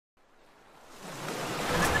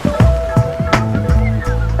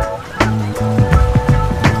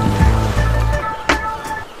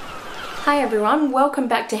Hi everyone, welcome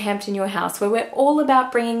back to Hampton Your House, where we're all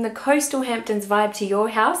about bringing the coastal Hamptons vibe to your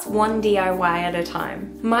house, one DIY at a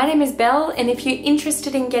time. My name is Belle, and if you're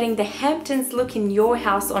interested in getting the Hamptons look in your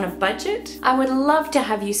house on a budget, I would love to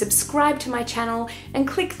have you subscribe to my channel and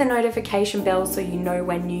click the notification bell so you know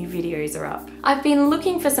when new videos are up. I've been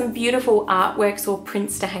looking for some beautiful artworks or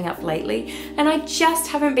prints to hang up lately, and I just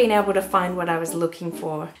haven't been able to find what I was looking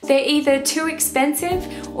for. They're either too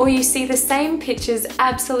expensive or you see the same pictures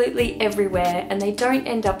absolutely everywhere and they don't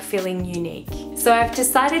end up feeling unique. So I've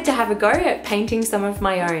decided to have a go at painting some of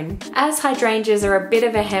my own. As hydrangeas are a bit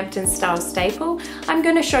of a Hamptons style staple, I'm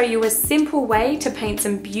going to show you a simple way to paint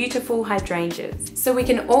some beautiful hydrangeas, so we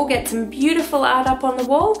can all get some beautiful art up on the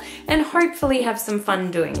wall and hopefully have some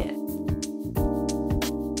fun doing it.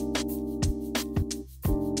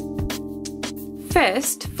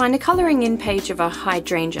 First, find a colouring in page of a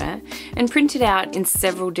hydrangea and print it out in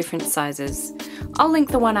several different sizes. I'll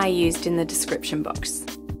link the one I used in the description box.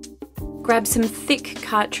 Grab some thick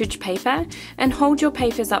cartridge paper and hold your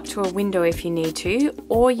papers up to a window if you need to,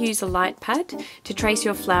 or use a light pad to trace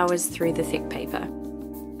your flowers through the thick paper.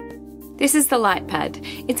 This is the light pad.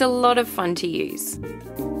 It's a lot of fun to use.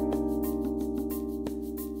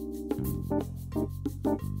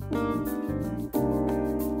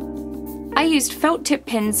 I used felt tip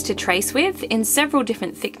pens to trace with in several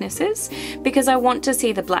different thicknesses because I want to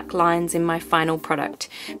see the black lines in my final product,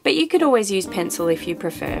 but you could always use pencil if you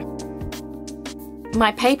prefer.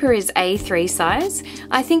 My paper is A3 size.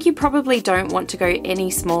 I think you probably don't want to go any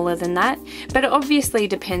smaller than that, but it obviously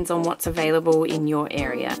depends on what's available in your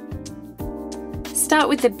area. Start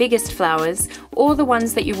with the biggest flowers or the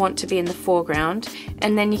ones that you want to be in the foreground,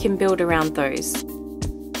 and then you can build around those.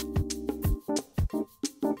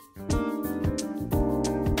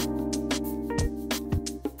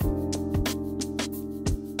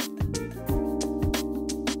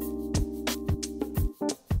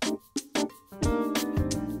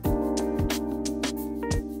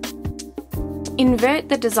 Invert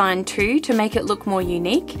the design too to make it look more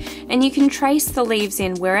unique, and you can trace the leaves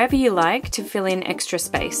in wherever you like to fill in extra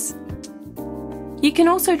space. You can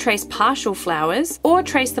also trace partial flowers or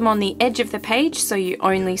trace them on the edge of the page so you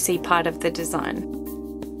only see part of the design.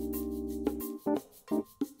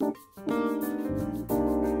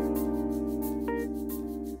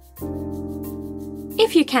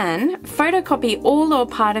 If you can, photocopy all or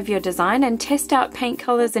part of your design and test out paint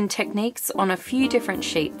colours and techniques on a few different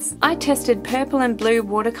sheets. I tested purple and blue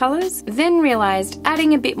watercolours, then realised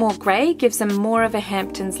adding a bit more grey gives them more of a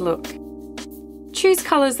Hamptons look. Choose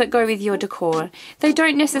colours that go with your decor. They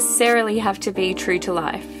don't necessarily have to be true to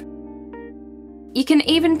life. You can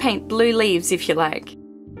even paint blue leaves if you like.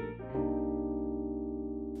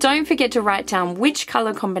 Don't forget to write down which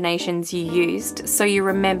colour combinations you used so you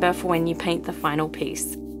remember for when you paint the final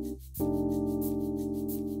piece.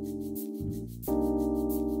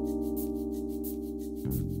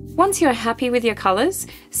 Once you're happy with your colours,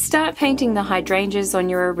 start painting the hydrangeas on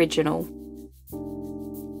your original.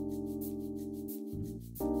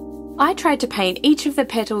 I tried to paint each of the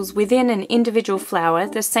petals within an individual flower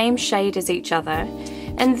the same shade as each other,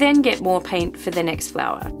 and then get more paint for the next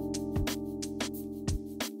flower.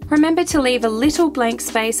 Remember to leave a little blank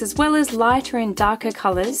space as well as lighter and darker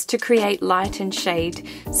colours to create light and shade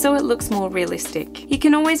so it looks more realistic. You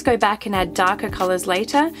can always go back and add darker colours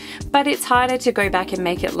later, but it's harder to go back and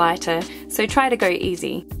make it lighter, so try to go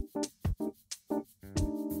easy.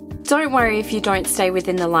 Don't worry if you don't stay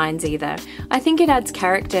within the lines either. I think it adds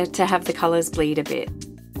character to have the colours bleed a bit.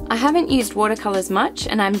 I haven't used watercolours much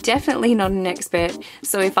and I'm definitely not an expert,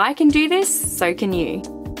 so if I can do this, so can you.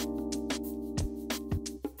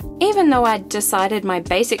 Even though I'd decided my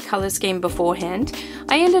basic colour scheme beforehand,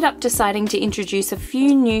 I ended up deciding to introduce a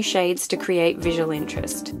few new shades to create visual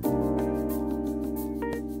interest.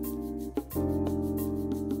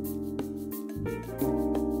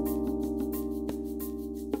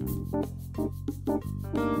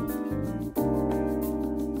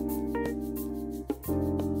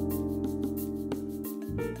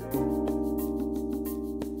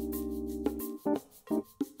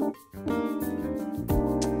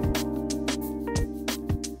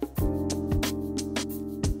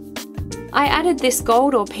 I added this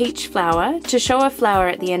gold or peach flower to show a flower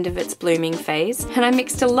at the end of its blooming phase, and I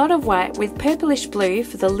mixed a lot of white with purplish blue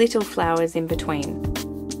for the little flowers in between.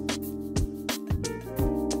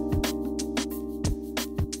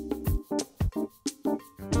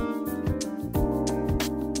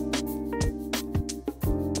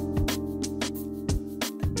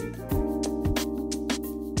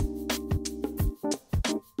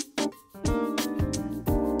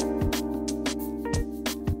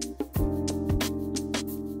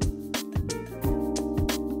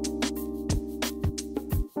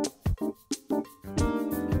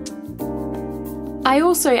 I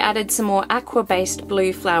also added some more aqua-based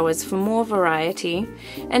blue flowers for more variety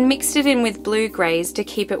and mixed it in with blue greys to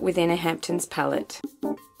keep it within a Hamptons palette.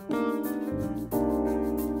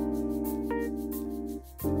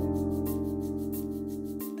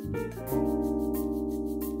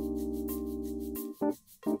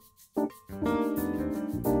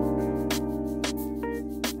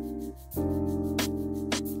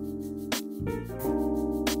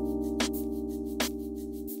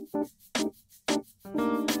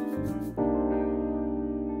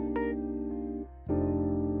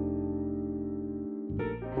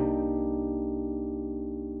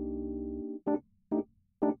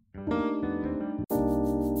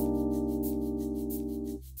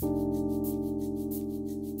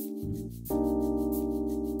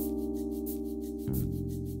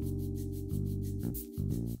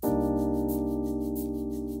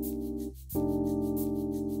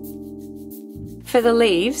 For the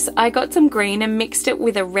leaves, I got some green and mixed it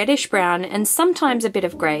with a reddish brown and sometimes a bit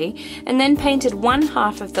of grey, and then painted one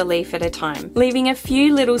half of the leaf at a time, leaving a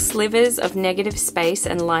few little slivers of negative space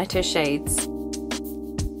and lighter shades.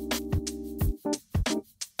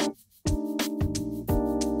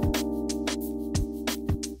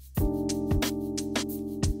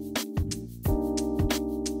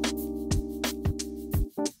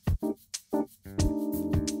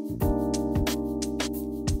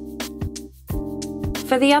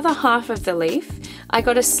 For the other half of the leaf, I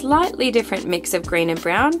got a slightly different mix of green and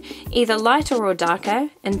brown, either lighter or darker,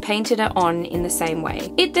 and painted it on in the same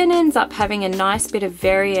way. It then ends up having a nice bit of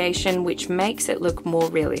variation which makes it look more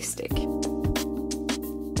realistic.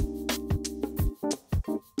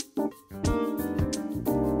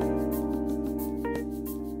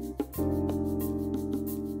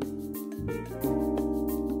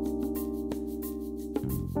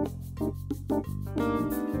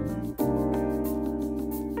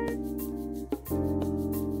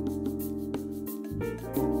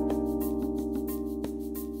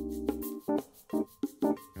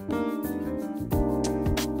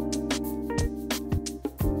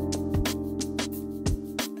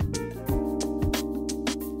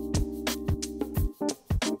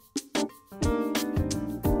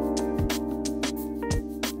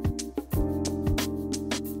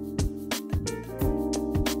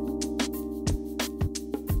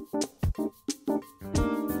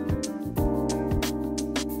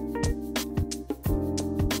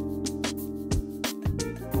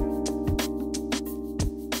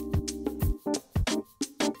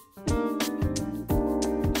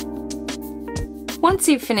 Once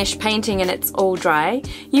you've finished painting and it's all dry,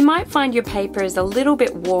 you might find your paper is a little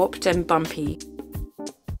bit warped and bumpy.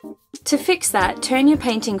 To fix that, turn your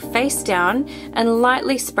painting face down and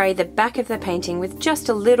lightly spray the back of the painting with just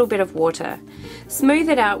a little bit of water. Smooth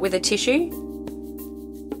it out with a tissue.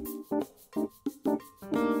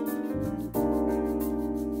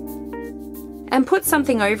 And put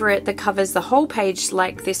something over it that covers the whole page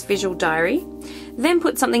like this visual diary. Then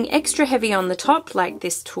put something extra heavy on the top like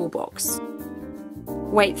this toolbox.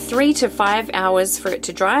 Wait 3 to 5 hours for it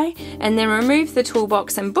to dry, and then remove the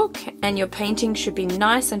toolbox and book, and your painting should be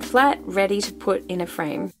nice and flat, ready to put in a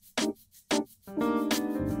frame.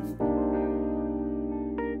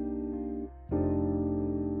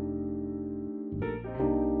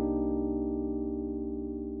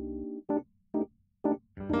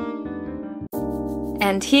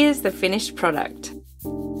 And here's the finished product.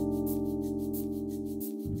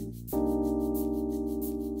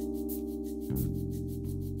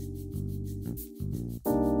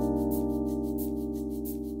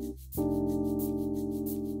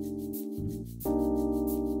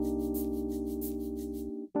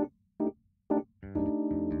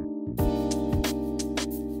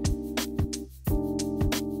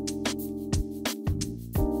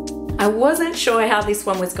 I wasn't sure how this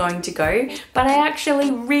one was going to go, but I actually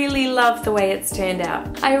really love the way it's turned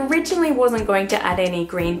out. I originally wasn't going to add any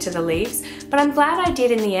green to the leaves, but I'm glad I did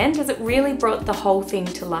in the end as it really brought the whole thing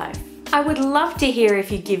to life. I would love to hear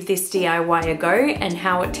if you give this DIY a go and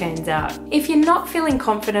how it turns out. If you're not feeling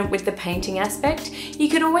confident with the painting aspect, you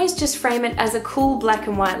could always just frame it as a cool black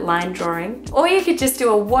and white line drawing, or you could just do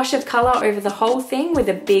a wash of colour over the whole thing with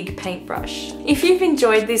a big paintbrush. If you've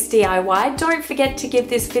enjoyed this DIY, don't forget to give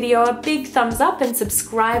this video a big thumbs up and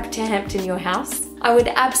subscribe to Hampton Your House. I would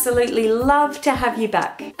absolutely love to have you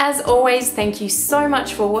back. As always, thank you so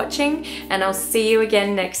much for watching, and I'll see you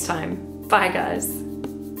again next time. Bye guys.